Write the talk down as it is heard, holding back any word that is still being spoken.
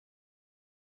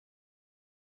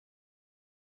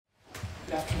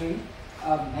Good afternoon.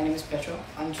 My name is Pietro.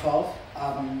 I'm 12.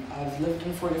 I've lived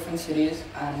in 4 different cities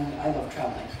and I love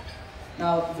traveling.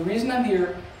 Now, the reason I'm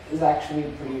here is actually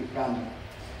pretty random.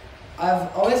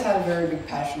 I've always had a very big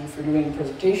passion for doing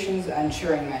presentations and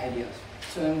sharing my ideas.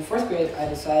 So in 4th grade, I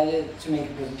decided to make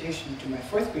a presentation to my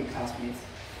 4th grade classmates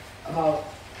about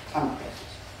climate crisis.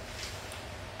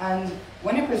 And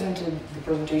when I presented the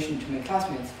presentation to my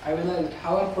classmates, I realized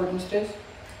how important it is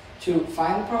to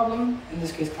find the problem, in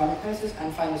this case climate crisis,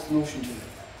 and find a solution to it.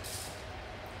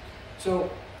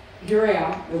 So here I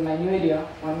am with my new idea,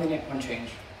 1 minute, 1 change.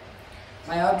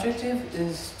 My objective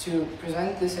is to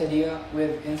present this idea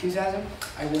with enthusiasm.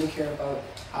 I really care about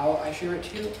how I share it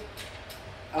to you.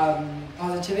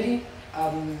 Positivity,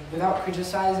 without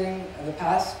criticizing the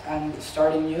past and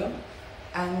starting new.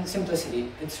 And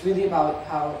simplicity. It's really about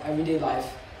how everyday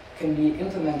life can be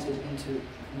implemented into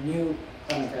new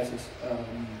climate crisis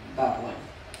battling.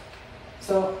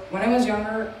 So when I was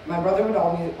younger, my brother would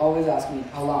always ask me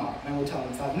how long. I would tell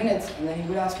him 5 minutes, and then he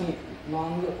would ask me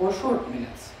long or short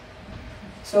minutes.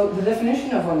 So the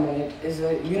definition of 1 minute is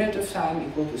a unit of time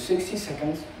equal to 60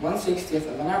 seconds, 1/60th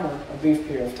of an hour, a brief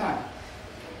period of time.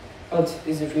 But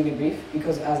is it really brief?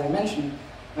 Because as I mentioned,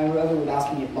 my brother would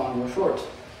ask me long or short.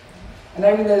 And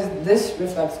I realized this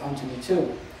reflects onto me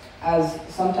too, as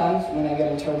sometimes when I get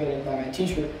interrogated by my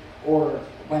teacher or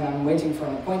when I'm waiting for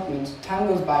an appointment, time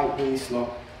goes by really slow.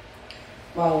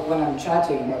 While when I'm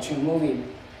chatting, watching a movie,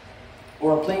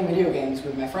 or playing video games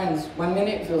with my friends, 1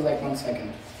 minute feels like 1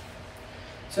 second.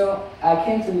 So I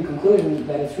came to the conclusion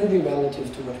that it's really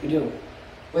relative to what we do,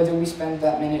 whether we spend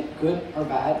that minute good or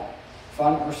bad,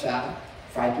 fun or sad,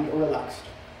 frightened or relaxed.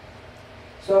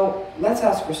 So let's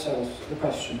ask ourselves the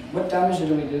question, what damage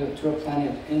do we do to our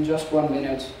planet in just 1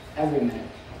 minute, every minute?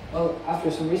 Well, after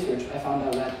some research, I found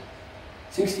out that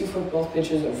 60 football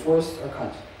pitches of forests are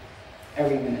cut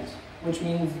every minute, which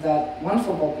means that 1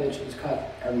 football pitch is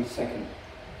cut every second.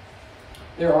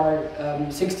 There are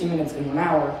 60 minutes in 1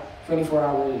 hour, 24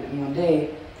 hours in 1 day,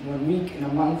 in 1 week, in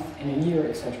a month, in a year,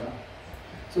 etc.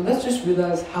 So let's just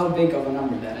realize how big of a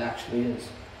number that actually is.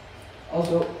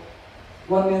 Also,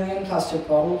 1 million plastic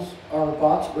bottles are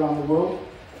bought around the world,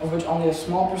 of which only a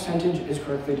small percentage is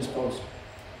correctly disposed.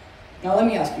 Now let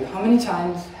me ask you, how many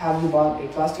times have you bought a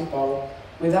plastic bottle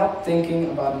without thinking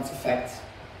about its effects?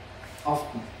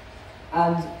 Often.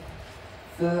 And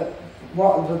the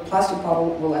plastic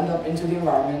bottle will end up into the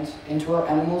environment, into our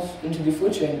animals, into the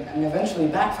food chain, and eventually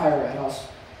backfire at us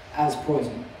as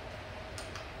poison.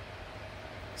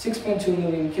 6.2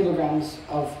 million kilograms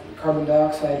of carbon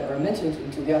dioxide are emitted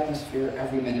into the atmosphere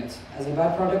every minute as a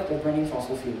byproduct of burning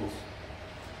fossil fuels.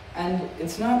 And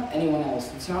it's not anyone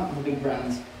else, it's not the big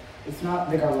brands, it's not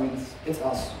the governments, it's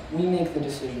us. We make the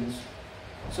decisions.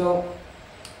 So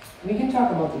we can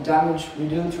talk about the damage we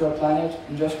do to our planet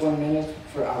in just 1 minute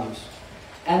for hours.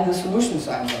 And the solution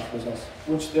science offers us,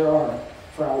 which there are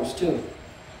for hours too.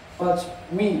 But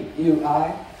we, you,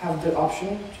 I, have the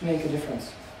option to make a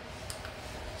difference.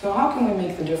 So how can we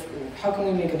make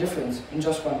a difference in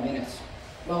just 1 minute?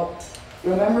 Well,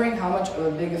 remembering how much of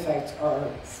a big effect our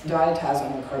diet has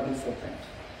on our carbon footprint.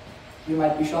 You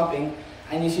might be shopping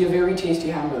and you see a very tasty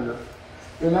hamburger.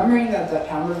 Remembering that that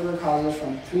hamburger causes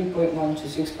from 3.1 to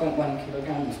 6.1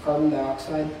 kilograms of carbon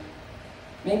dioxide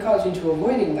may cause you to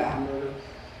avoiding that hamburger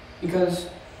because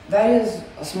that is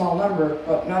a small number,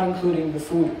 but not including the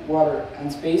food, water,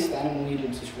 and space the animal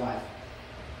needed to survive.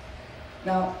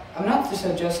 Now, I'm not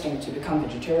suggesting to become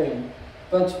vegetarian,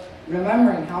 but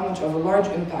remembering how much of a large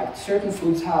impact certain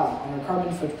foods have on our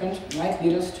carbon footprint might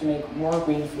lead us to make more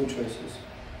green food choices.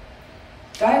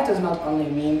 Diet does not only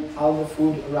mean how the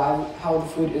food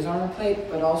is on our plate,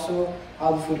 but also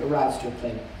how the food arrives to your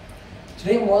plate.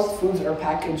 Today, most foods are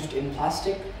packaged in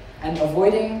plastic, and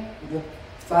avoiding the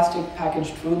plastic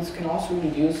packaged foods can also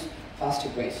reduce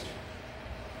plastic waste.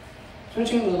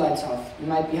 Switching the lights off. You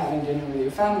might be having dinner with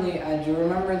your family and you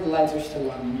remember the lights are still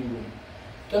on in your room.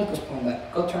 Don't postpone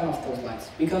that. Go turn off those lights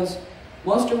because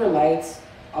most of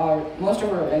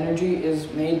our energy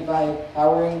is made by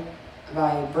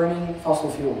burning fossil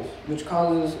fuels, which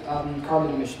causes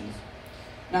carbon emissions.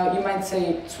 Now you might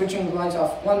say switching the lights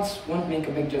off once won't make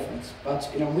a big difference, but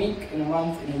in a week, in a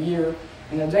month, in a year,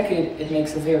 in a decade, it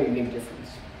makes a very big difference.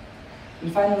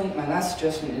 And finally, my last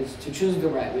suggestion is to choose the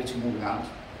right way to move around.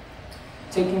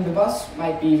 Taking the bus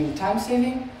might be even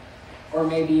time-saving, or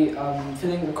maybe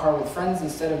filling the car with friends.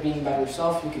 Instead of being by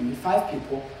yourself, you can be 5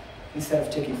 people. Instead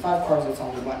of taking 5 cars, it's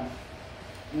only 1.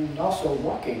 And also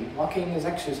walking. Walking is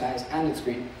exercise and it's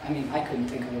green. I mean, I couldn't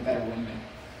think of a better win-win.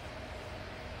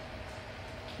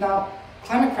 Now,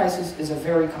 climate crisis is a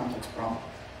very complex problem,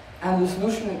 and the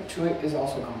solution to it is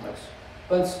also complex.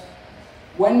 But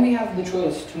when we have the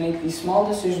choice to make these small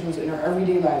decisions in our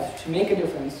everyday life to make a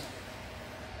difference,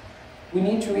 we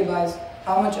need to realize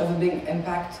how much of a big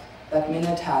impact that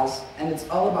minute has, and it's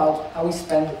all about how we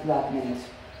spend that minute.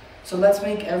 So let's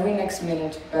make every next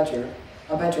minute better,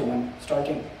 a better one,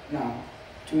 starting now,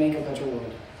 to make a better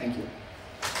world. Thank you.